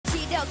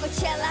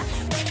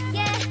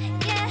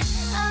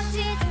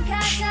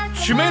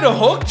She made a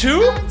hook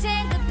too?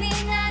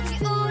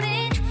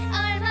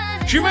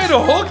 She made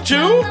a hook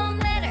too?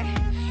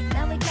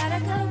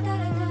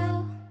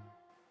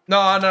 No,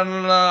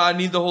 I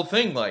need the whole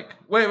thing. Like,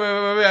 wait,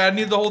 I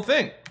need the whole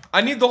thing. I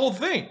need the whole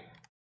thing.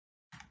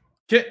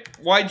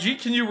 YG,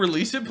 can you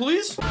release it,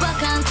 please?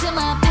 Welcome to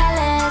my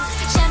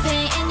palace,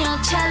 champagne in your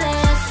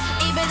chalice.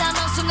 Even though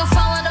no single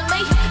follow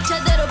me,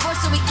 제대로 볼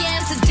수 있게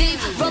too deep,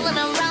 rolling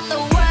around the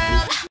world.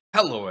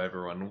 Hello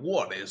everyone,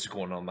 what is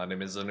going on? My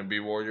name is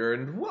NB Warrior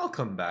and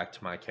welcome back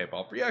to my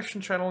K-pop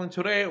reaction channel, and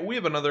today we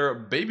have another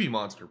Baby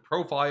Monster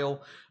profile.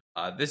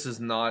 This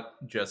is not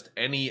just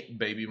any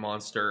Baby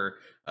Monster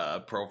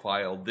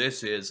profile,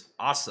 this is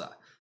ASA.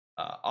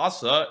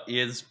 ASA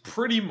is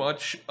pretty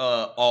much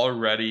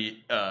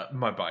already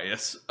my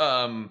bias.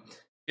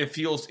 It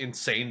feels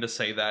insane to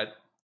say that,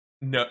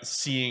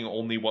 seeing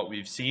only what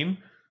we've seen,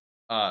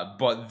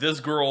 but this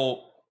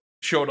girl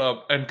showed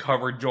up and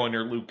covered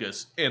Joyner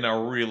Lucas in a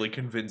really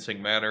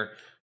convincing manner.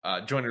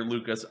 Joyner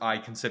Lucas I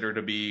consider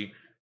to be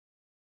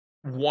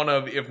one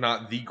of, if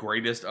not the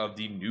greatest of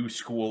the new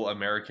school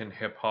American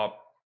hip-hop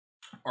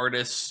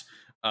artists.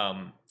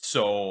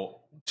 So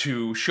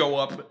to show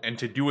up and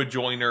to do a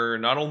Joyner,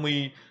 not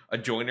only a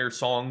Joyner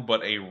song,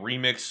 but a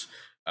remix,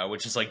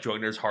 which is like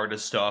Joyner's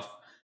hardest stuff,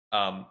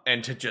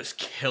 and to just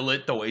kill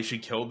it the way she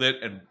killed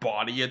it and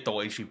body it the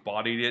way she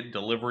bodied it,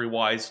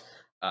 delivery-wise,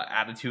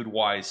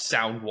 attitude-wise,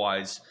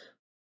 sound-wise,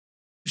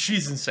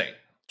 she's insane.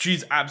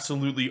 She's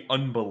absolutely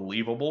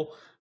unbelievable.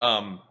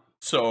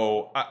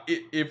 So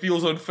it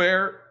feels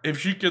unfair if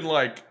she can,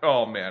 like,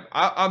 oh man,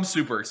 I'm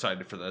super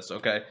excited for this,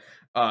 okay?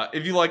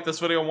 If you like this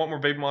video and want more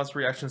Baby Monster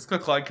reactions,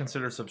 click like,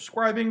 consider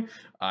subscribing.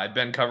 I've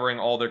been covering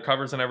all their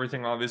covers and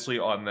everything, obviously,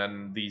 on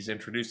then these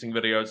introducing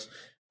videos.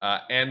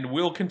 And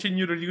we'll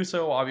continue to do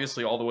so,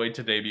 obviously, all the way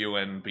to debut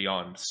and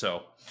beyond.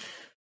 So,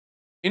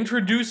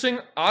 introducing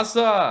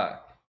ASA!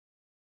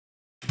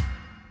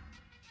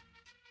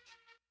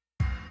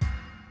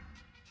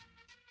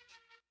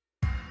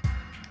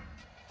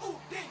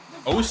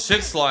 Oh,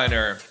 6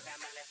 liner.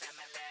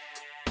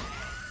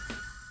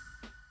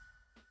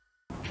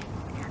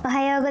 お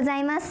はようござ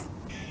います。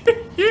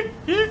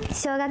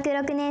小学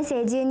6年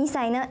生12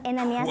歳の榎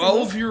並朝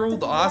です。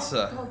 12-year-old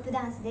ASA. ポップ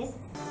ダンスです。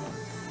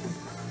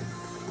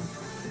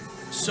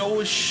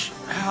 So,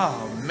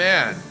 oh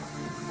man.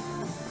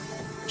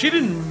 She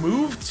didn't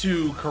move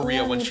to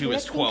Korea when she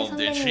was 12,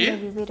 did she?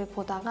 뮤비를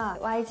보다가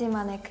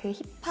YG만의 그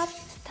힙합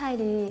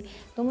스타일이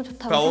너무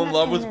좋다고 Fell in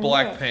love with 생각했는데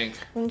Blackpink.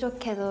 운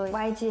좋게도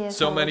YG에서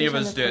So many of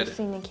us 오디션을 did. 볼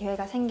수 있는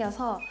기회가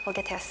생겨서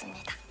보게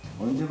되었습니다.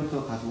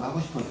 언제부터 가수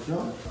하고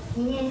싶었죠? 2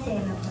年生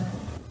の頃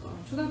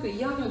초등학교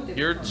 2학년 때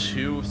Year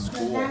 2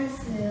 school. ダン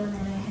スを習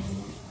い始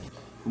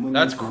め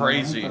That's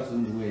crazy. た。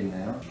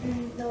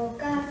お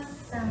母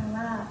さん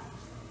は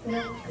ブ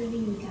ラックビ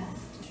ーが好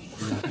き。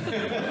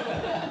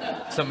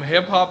 Some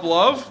hip-hop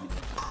love?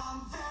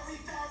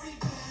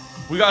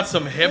 We got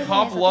some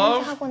hip-hop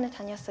love? 학원을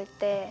다녔을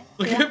때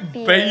Look at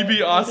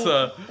Baby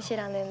ASA.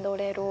 이라는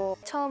노래로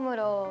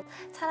처음으로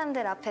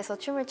사람들 앞에서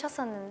춤을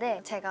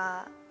췄었는데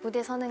제가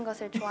무대 서는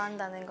것을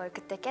좋아한다는 걸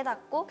그때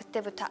깨닫고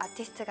그때부터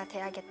아티스트가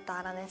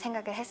돼야겠다라는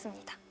생각을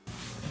했습니다.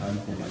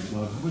 나한테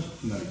마지막으로 하고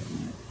싶은 말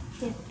있으면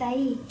絶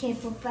対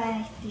K-POP ア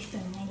ーティスト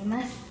になり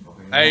ます。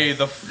 Hey,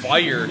 the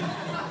fire.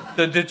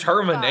 The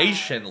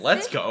determination.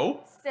 Let's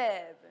go.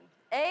 7,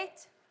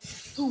 8,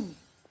 boom,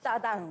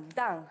 따당,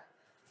 당,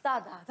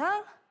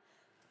 따다당,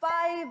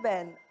 5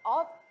 and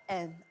up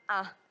and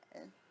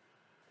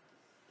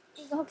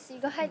이거 혹시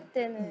이거 할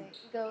때는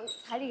이거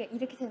다리가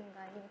이렇게 되는 거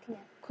아니면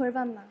그냥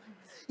골반만 하는 거?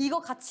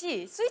 이거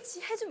같이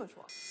스위치 해주면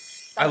좋아.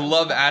 I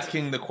love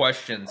asking the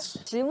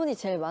questions. 질문이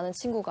제일 많은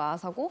친구가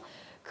아사고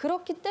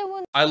그렇기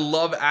때문에 I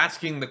love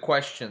asking the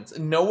questions.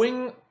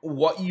 Knowing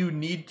what you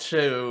need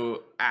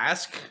to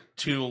ask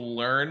to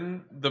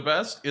learn the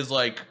best is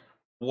like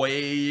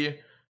way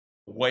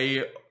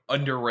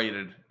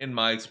underrated in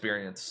my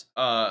experience.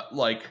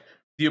 Like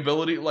the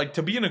ability, like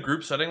to be in a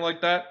group setting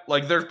like that,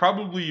 like there's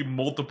probably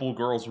multiple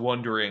girls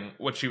wondering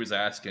what she was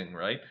asking,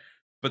 right?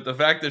 But the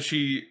fact that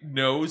she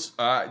knows,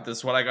 this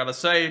is what I gotta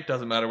say,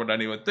 doesn't matter what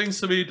anyone thinks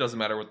to me, doesn't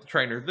matter what the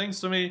trainer thinks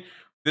to me,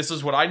 this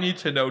is what I need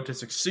to know to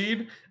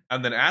succeed,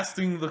 and then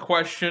asking the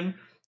question,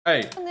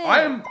 hey,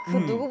 I'm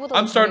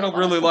starting to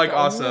really like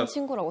ASA.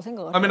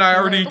 I mean, I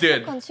already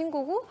did.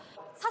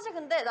 사실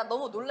근데 나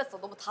너무 놀랬어.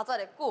 너무 다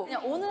잘했고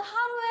그냥 오늘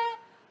하루에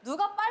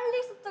누가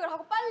빨리 습득을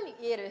하고 빨리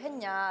이해를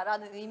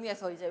했냐라는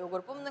의미에서 이제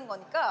요거를 뽑는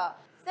거니까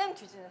쌤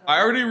규진에서 I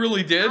already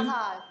really did.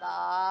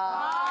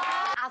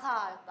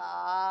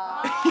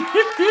 아사였다.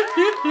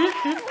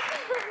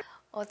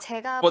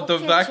 제가 But the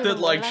fact that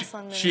like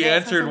she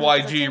answered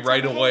YG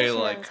right away,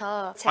 like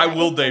I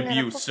will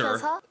debut,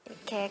 sir.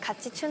 이렇게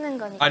같이 추는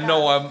거니까 I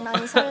know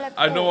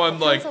I'm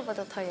like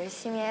평소보다 더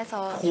열심히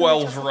해서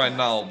 12 right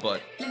now,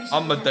 but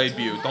I'm a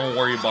debut. Don't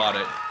worry about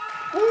it.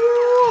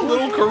 Ooh,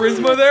 little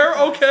charisma there.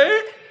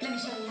 Okay.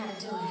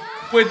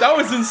 Wait, that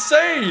was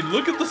insane.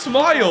 Look at the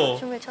smile.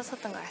 춤을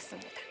췄었던 것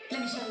같습니다.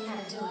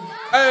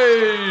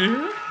 Hey.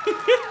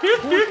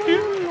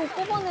 보컬로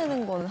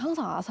뽑아내는 건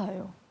항상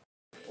아사예요.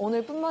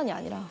 오늘뿐만이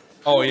아니라.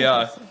 Oh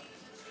yeah.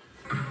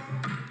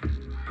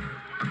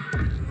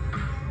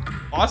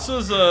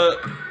 Asa's a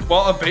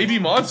baby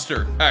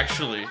monster,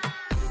 actually.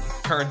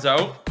 Turns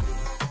out.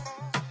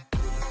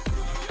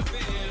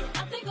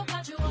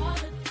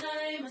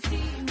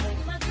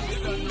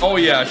 Oh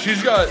yeah,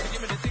 she's got...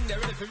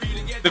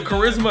 The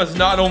charisma is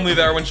not only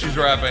there when she's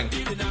rapping.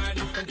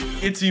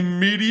 It's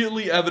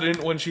immediately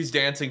evident when she's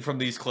dancing from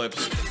these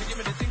clips.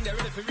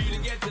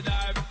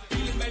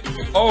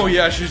 Oh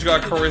yeah, she's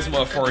got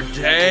charisma for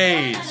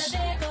days.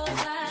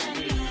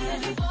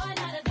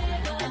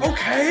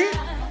 Okay.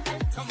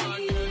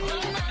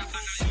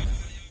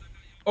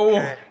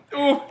 Oh,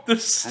 the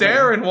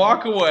stare and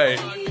walk away.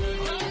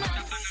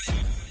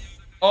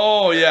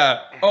 Oh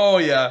yeah, oh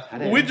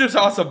yeah. We just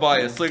also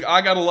biased. Like,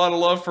 I got a lot of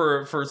love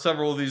for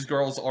several of these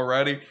girls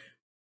already.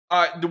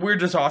 We're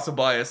just also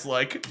biased.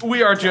 Like,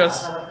 we are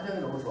just...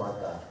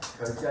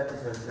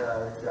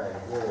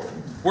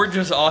 We're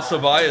just also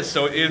biased.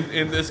 So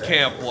in this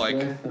camp,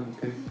 like...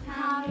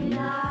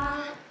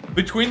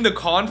 Between the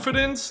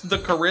confidence, the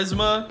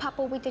charisma,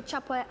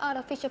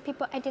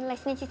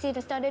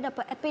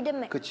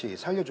 그치,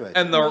 살려줘야지.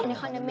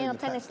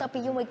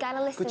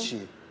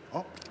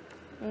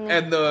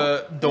 and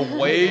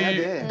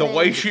the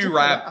way she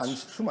rapped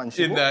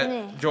in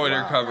that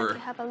Joyner cover.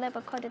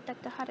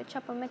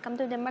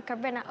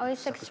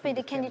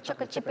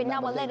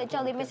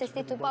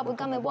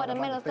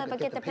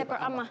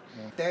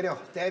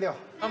 때려.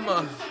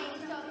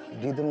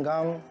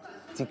 리듬감,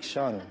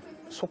 딕션,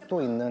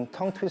 속도 있는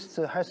텅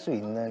트위스트 할 수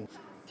있는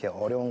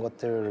어려운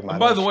것들을 많이.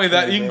 By the way,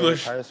 that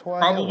English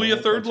probably a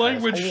third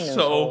language,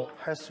 so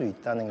할수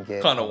있다는 게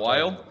kind of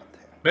wild.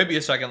 Maybe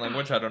a second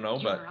language, I don't know,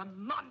 but.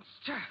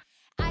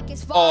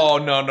 Oh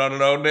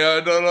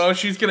no!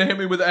 She's gonna hit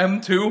me with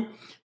M2.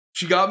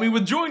 She got me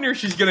with Joyner.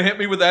 She's gonna hit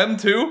me with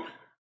M2.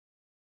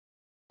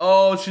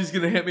 Oh, she's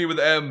gonna hit me with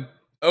M.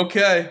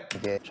 Okay.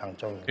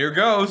 Here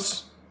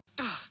goes.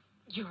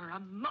 You're a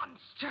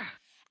monster.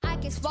 I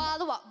can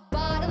swallow a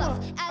bottle of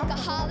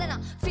alcohol and I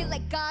feel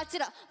like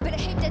Godzilla. But I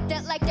hate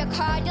that like the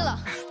car dealer.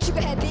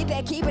 Sugar had me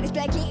back here, but it's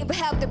black eating, but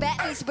help the bad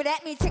news. But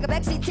that means take a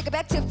backseat, take it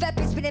back to the fat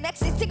piece. But the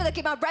next is take a look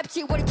at my rap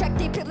sheet. What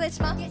attractive people it's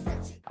my.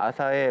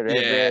 아사의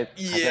랩의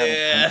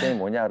가장 장점이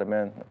뭐냐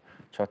그러면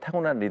저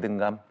타고난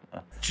리듬감.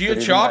 She a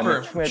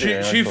chopper.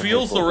 She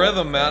feels the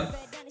rhythm, man.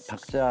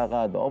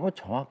 박자가 너무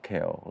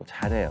정확해요.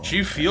 잘해요.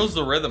 She feels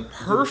the rhythm.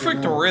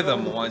 Perfect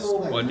rhythm,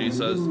 what he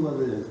says.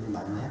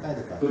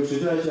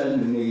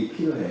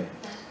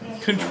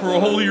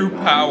 Control your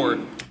power.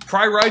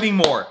 Try writing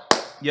more.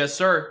 Yes,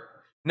 sir.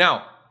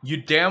 Now, you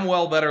damn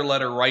well better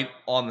let her write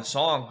on the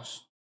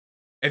songs.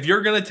 If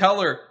you're gonna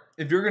tell her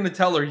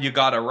you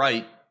gotta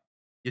write,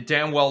 you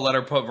damn well let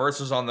her put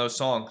verses on those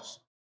songs.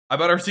 I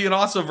better see an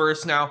ASA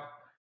verse now.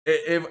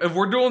 If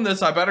we're doing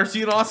this, I better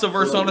see an ASA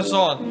verse on a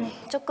song.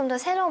 조금 더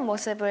새로운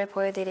모습을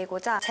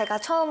보여드리고자 제가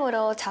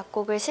처음으로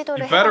작곡을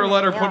시도를 You better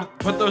let her 해봤는데요.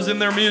 put those in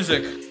their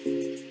music.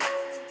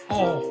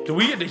 Oh, do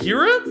we get to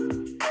hear it?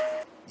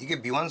 이게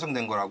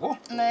미완성된 거라고?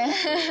 네.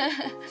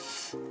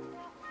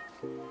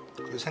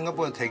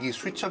 생각보다 되게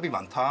스위치업이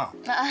많다.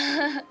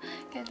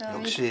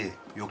 역시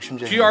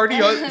욕심쟁이. She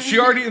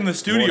already in the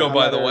studio,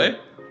 by the way.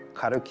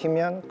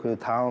 가르치면 그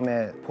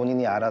다음에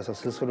본인이 알아서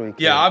스스로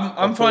이렇게. Yeah,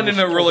 I'm finding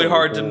it really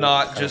hard to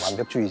not just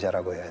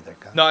완벽주의자라고 해야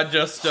될까? not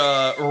just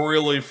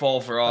really fall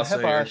for ASA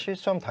해봐, here.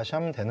 실수하면 다시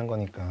하면 되는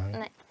거니까.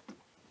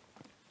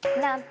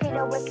 난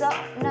필요했어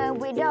널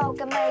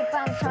위로가 매일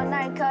밤처럼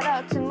날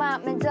걸어 to my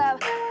mentor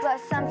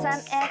but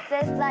sometimes it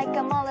feels like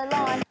I'm all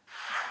alone.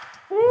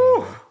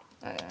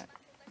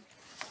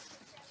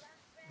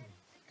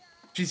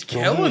 She's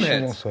killing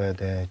신경 it. 써야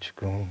돼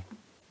지금.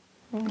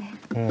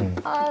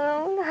 아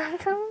너무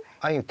감동.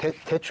 아니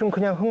대충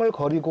그냥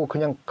흥얼거리고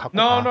그냥 갖고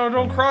No, 가. no,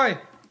 don't cry.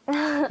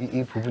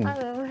 이 부분.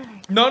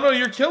 No,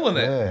 you're killing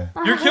it. 네.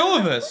 You're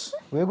killing this.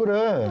 왜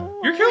그래?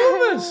 You're killing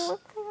this.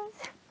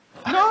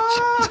 No.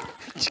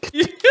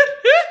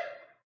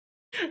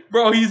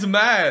 Bro, he's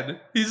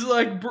mad. He's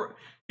like,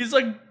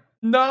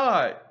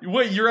 nah.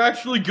 Wait, you're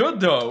actually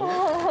good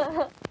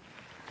though.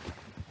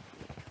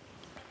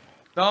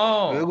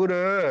 No. 왜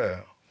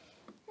그래?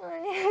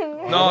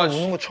 No.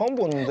 우는 거 처음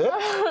보는데?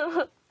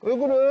 왜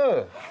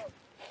그래?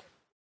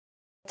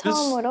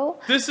 처음으로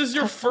This is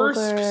your first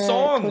작곡을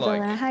song, 도전을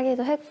like.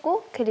 하기도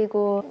했고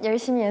그리고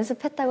열심히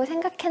연습했다고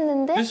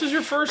생각했는데 This is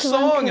your first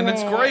song, and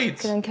it's great.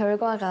 그런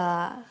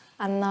결과가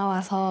안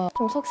나와서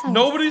좀 속상했어요.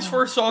 Nobody's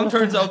first song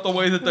turns out the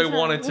way that they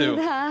want it to.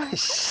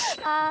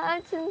 아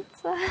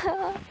진짜.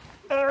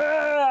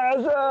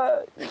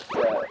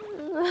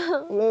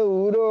 왜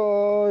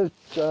울어?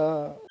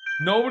 진짜.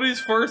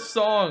 Nobody's first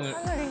song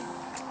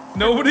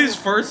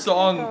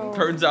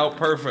turns out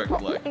perfect.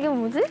 Like, 이게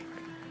뭐지?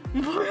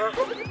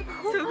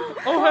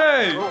 oh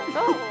hey.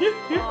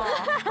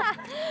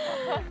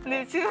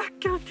 네,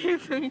 중학교 때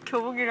입은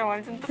교복이랑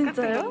완전 똑같은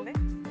진짜요? 건데?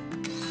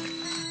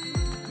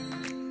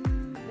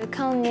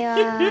 루카 언니와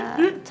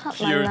첫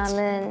Cute.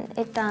 만남은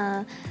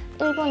일단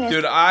일본에서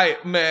Dude,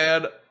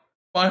 man,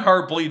 My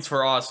heart bleeds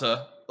for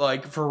ASA.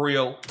 Like, for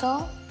real.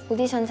 저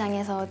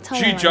오디션장에서 처음에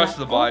She just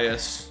the 만났고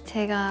bias.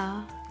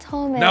 제가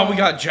처음에 Now we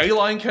got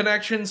J-line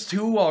connections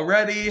too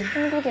already.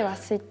 한국에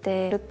왔을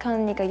때 루카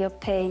언니가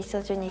옆에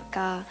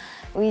있어주니까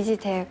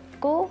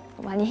의지됐고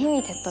많이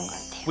힘이 됐던 것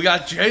같아요. We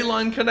got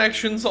J-line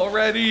connections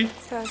already.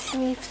 So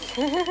sweet.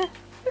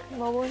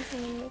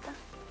 모범생입니다.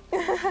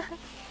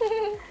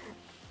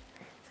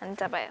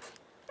 앉아봐요.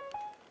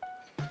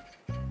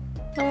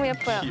 너무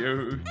예뻐요.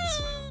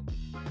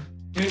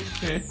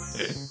 Cute.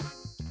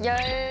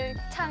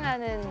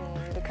 열창하는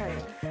루카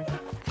언니.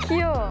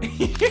 귀여워.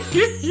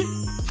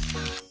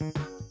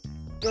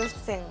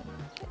 연습생.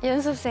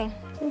 연습생.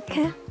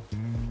 이렇게.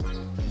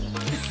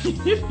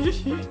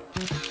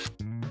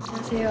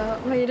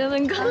 안녕하세요. 왜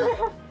이러는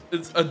거?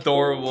 It's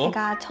adorable.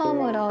 제가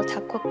처음으로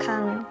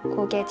작곡한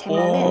곡의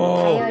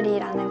제목은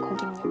다이어리라는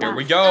곡입니다. Here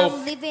we go.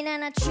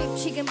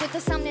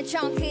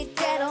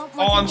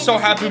 Oh, I'm so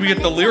happy we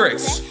get the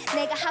lyrics.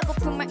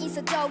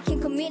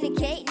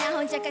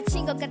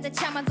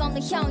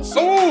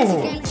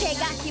 Oh!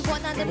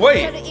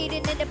 Wait.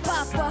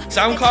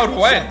 SoundCloud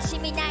when?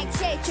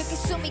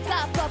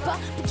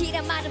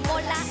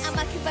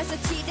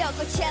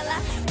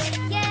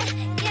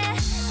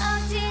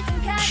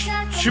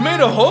 She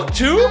made a hook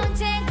too?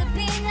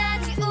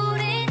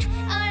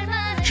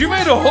 She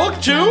made a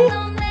hook too?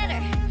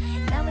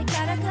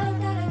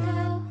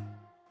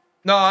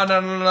 No,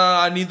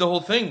 I need the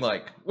whole thing.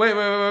 Like, wait,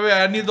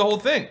 I need the whole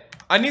thing.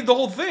 I need the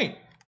whole thing.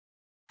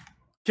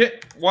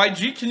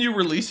 YG, can you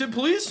release it,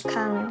 please?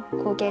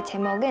 곡의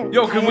제목은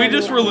Yo, can we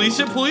just release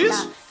it,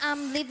 please?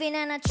 I'm living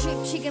on a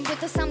trip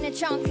지금부터 3년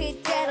전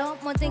그대로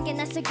모든 게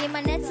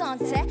낯설기만 했던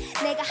때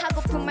내가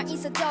하고픈 말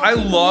있어도 I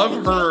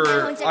love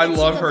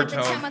her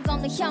tone.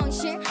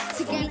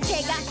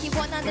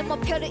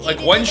 Like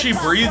when she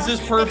breathes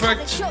is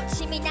perfect.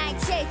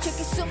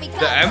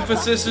 The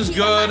emphasis is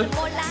good.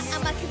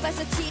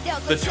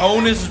 The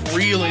tone is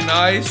really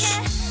nice.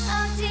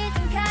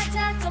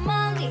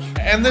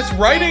 And this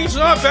writing's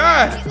not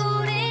bad.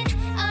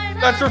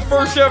 That's her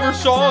first ever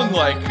song.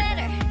 Like,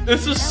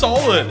 this is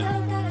solid.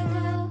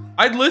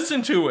 I'd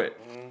listen to it.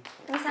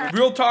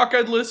 Real talk,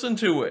 I'd listen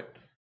to it.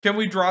 Can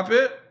we drop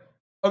it?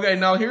 Okay,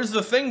 now here's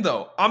the thing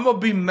though. I'm gonna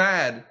be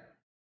mad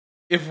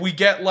if we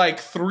get like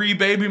 3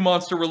 Baby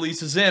Monster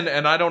releases in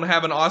and I don't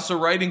have an ASA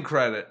writing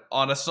credit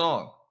on a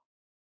song.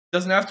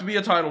 Doesn't have to be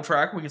a title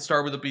track. We can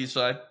start with a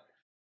B-side.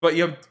 But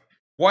you have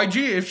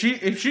YG,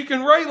 if she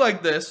can write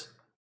like this,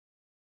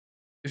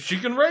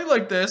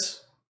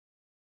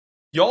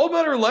 y'all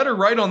better let her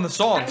write on the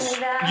songs.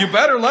 You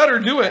better let her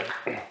do it.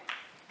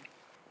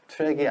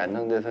 트랙이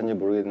안정돼서인지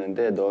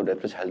모르겠는데 너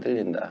랩도 잘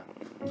들린다.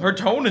 Her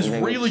tone is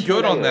really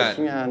good on that.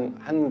 열심히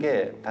한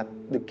게 다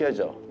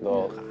느껴져.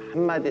 너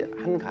한마디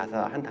한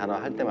가사 한 단어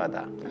할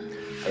때마다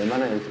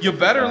얼마나 연습. You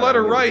better let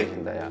her write.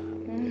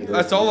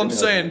 That's all I'm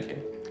saying.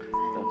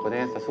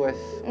 고생했어,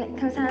 수고했어. 네,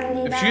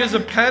 감사합니다. If she has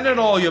a pen and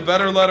all, you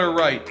better let her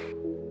write.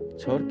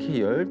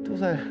 저렇게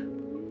 12살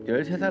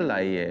 13살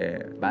나이에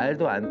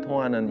말도 안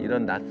통하는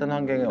이런 낯선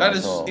환경에 That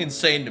is 와서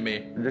insane to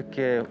me.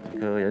 이렇게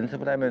그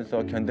연습을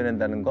하면서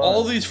견뎌낸다는 건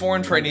All these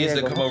foreign trainees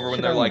that come over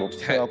when they're like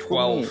 10,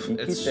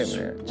 12, it's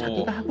때문에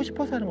자기가 하고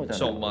싶어서 하는 거잖아요.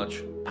 so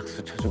much.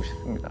 박수 쳐주고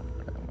싶습니다.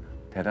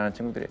 대단한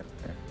친구들이에요.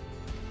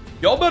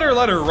 Y'all better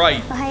let her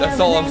write.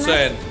 That's all I'm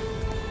saying.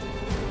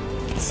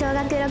 小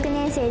学6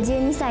年生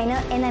12歳の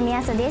江波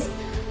麻です。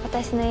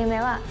私の夢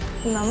は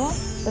今も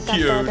歌っ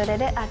て踊れ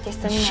るアーティス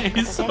トになるこ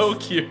とです。 She's so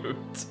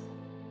cute.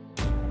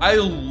 I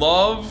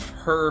love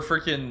her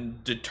freaking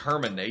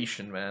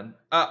determination, man.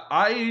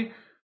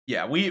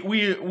 Yeah,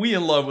 we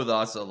in love with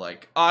ASA.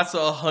 Like ASA,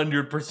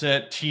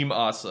 100% team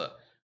ASA.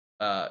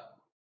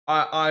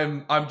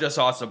 I'm just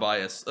ASA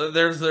biased.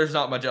 There's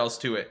not much else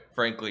to it,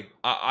 frankly.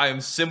 I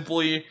am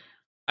simply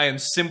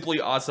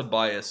ASA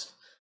biased.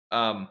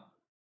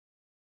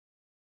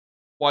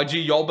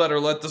 YG, y'all better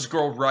let this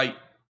girl write.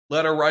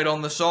 Let her write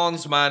on the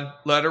songs, man.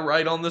 Let her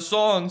write on the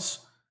songs.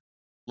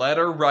 Let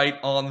her write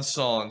on the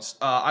songs.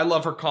 I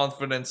love her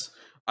confidence.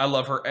 I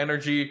love her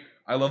energy.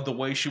 I love the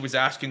way she was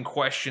asking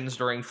questions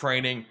during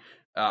training.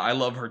 I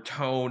love her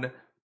tone.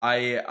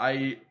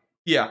 I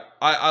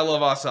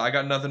love ASA. I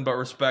got nothing but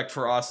respect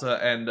for ASA,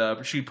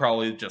 and she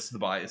probably just the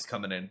bias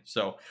coming in.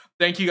 So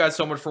thank you guys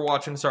so much for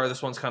watching. Sorry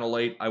this one's kind of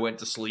late. I went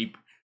to sleep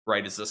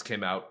right as this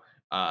came out.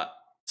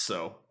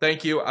 So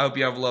thank you. I hope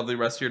you have a lovely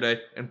rest of your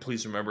day, and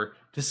please remember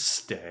to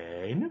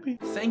stay nippy.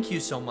 Thank you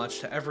so much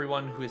to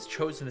everyone who has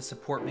chosen to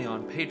support me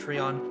on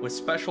Patreon, with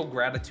special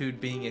gratitude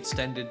being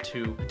extended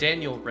to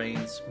Daniel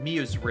Rains,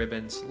 Muse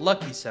Ribbons,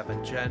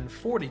 Lucky7 Jen,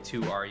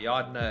 42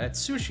 Ariadna, at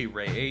Sushi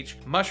Ray H,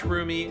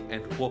 Mushroomy,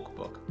 and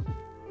Wookbook.